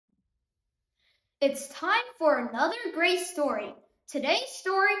It's time for another great story. Today's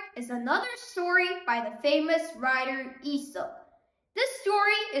story is another story by the famous writer Aesop. This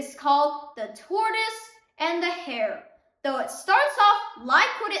story is called The Tortoise and the Hare. Though it starts off like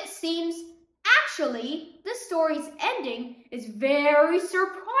what it seems, actually, the story's ending is very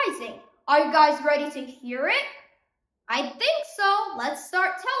surprising. Are you guys ready to hear it? I think so. Let's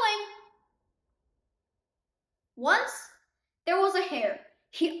start telling. Once, there was a hare.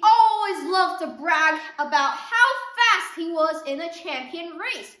 He always loved to brag about how fast he was in a champion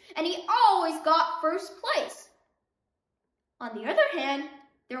race, and he always got first place. On the other hand,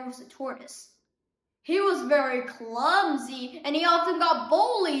 there was a tortoise. He was very clumsy, and he often got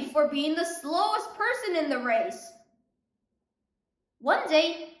bullied for being the slowest person in the race. One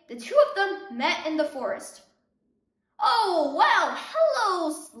day, the two of them met in the forest. "Oh, well,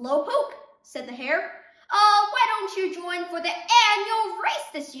 hello, Slowpoke," said the hare. Why don't you join for the annual race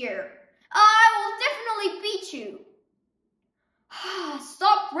this year? I will definitely beat you."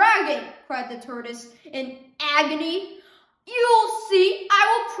 "Stop bragging," cried the tortoise in agony. "You'll see, I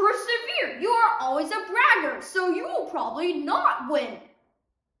will persevere. You are always a bragger, so you will probably not win."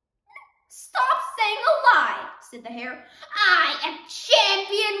 "Stop saying a lie," said the hare. "I am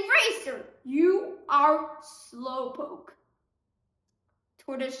champion racer. You are Slowpoke."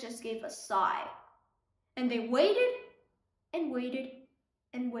 Tortoise just gave a sigh. And they waited and waited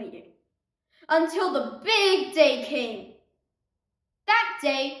and waited until the big day came. That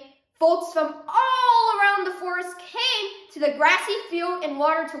day, folks from all around the forest came to the grassy field and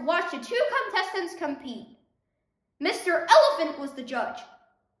water to watch the two contestants compete. Mr. Elephant was the judge.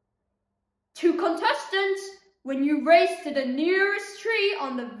 "Two contestants, when you race to the nearest tree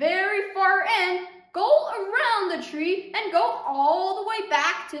on the very far end, go around the tree and go all the way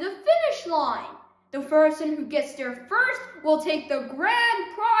back to the finish line. The person who gets there first will take the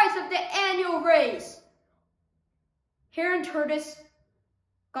grand prize of the annual race." Hare and Tortoise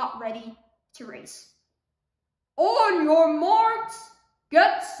got ready to race. "On your marks,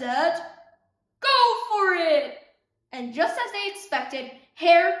 get set, go for it!" And just as they expected,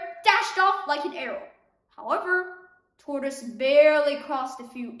 Hare dashed off like an arrow. However, Tortoise barely crossed a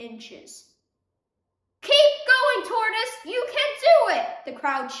few inches. "Keep going, Tortoise! You can do it!" the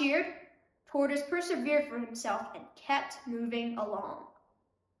crowd cheered. Tortoise persevered for himself and kept moving along.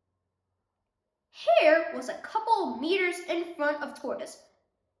 Hare was a couple of meters in front of Tortoise.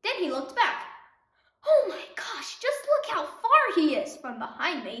 Then he looked back. "Oh my gosh, just look how far he is from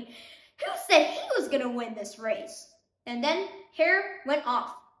behind me. Who said he was going to win this race?" And then Hare went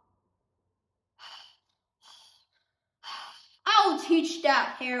off. "I'll teach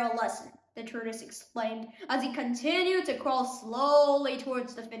that hare a lesson," the tortoise exclaimed as he continued to crawl slowly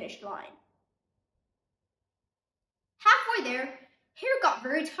towards the finish line. Halfway there, Hare got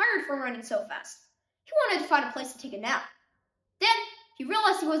very tired from running so fast. He wanted to find a place to take a nap. Then he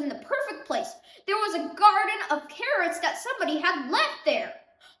realized he was in the perfect place. There was a garden of carrots that somebody had left there.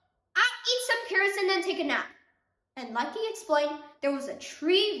 "I'll eat some carrots and then take a nap." And like he explained, there was a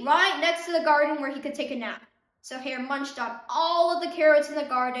tree right next to the garden where he could take a nap. So Hare munched on all of the carrots in the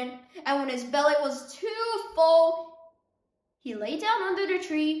garden, and when his belly was too full, he lay down under the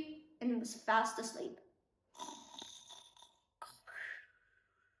tree and was fast asleep.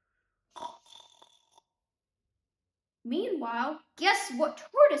 Meanwhile, guess what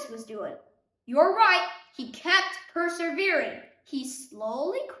Tortoise was doing? You're right, he kept persevering. He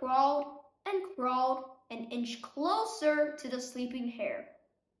slowly crawled and inched closer to the sleeping hare.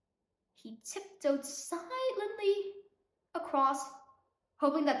 He tiptoed silently across,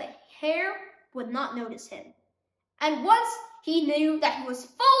 hoping that the hare would not notice him. And once he knew that he was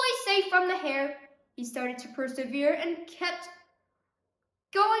fully safe from the hare, he started to persevere and kept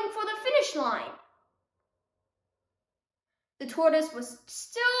going for the finish line. The tortoise was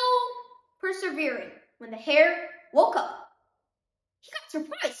still persevering when the hare woke up. He got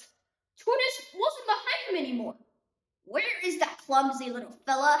surprised. Tortoise wasn't behind him anymore. Where is that clumsy little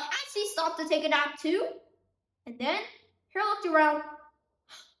fella? Has he stopped to take a nap too? And then Hare looked around.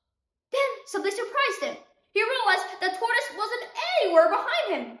 Then something surprised him. He realized that Tortoise wasn't anywhere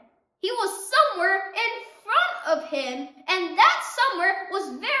behind him. He was somewhere in front of him, and that somewhere was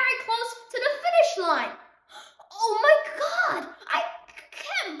very close to the finish line. "Oh my God! I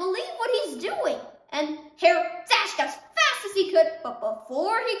can't believe what he's doing!" And Hare dashed as fast as he could, but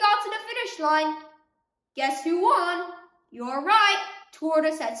before he got to the finish line, guess who won? You're right,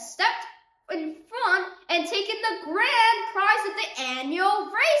 Tortoise had stepped in front and taken the grand prize of the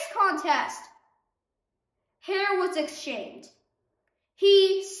annual race contest. Hare was ashamed.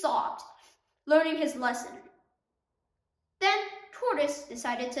 He sobbed, learning his lesson. Then Tortoise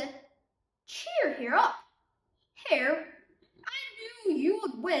decided to Cheer Hare up. Hare, I knew you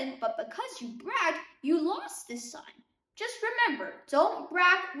would win, but because you bragged, you lost this time. Just remember, don't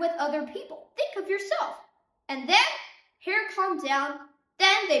brag with other people. Think of yourself. And then Hare calmed down.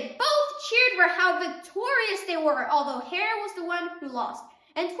 Then they both cheered for how victorious they were, although Hare was the one who lost,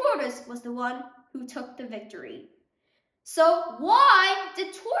 and Tortoise was the one who took the victory. So why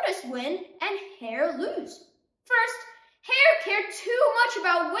did Tortoise win and Hare lose? First, Hare cared too much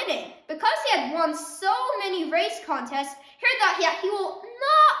about winning. Because he had won so many race contests, Hare thought he will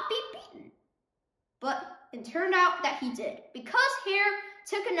not be beaten. But it turned out that he did. Because Hare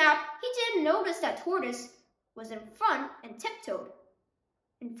took a nap, he didn't notice that Tortoise was in front and tiptoed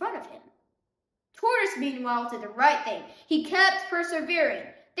in front of him. Tortoise, meanwhile, did the right thing. He kept persevering,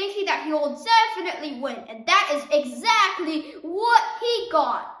 thinking that he will definitely win, and that is exactly what he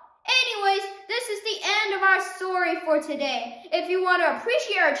got. Anyways, this is the end of our story for today. If you want to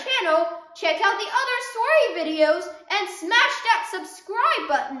appreciate our channel, check out the other story videos and smash that subscribe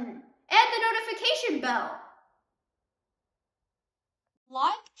button and the notification bell.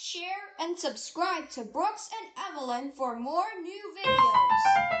 Like, share, and subscribe to Brooks and Evelyn for more new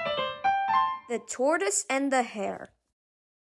videos. The Tortoise and the Hare.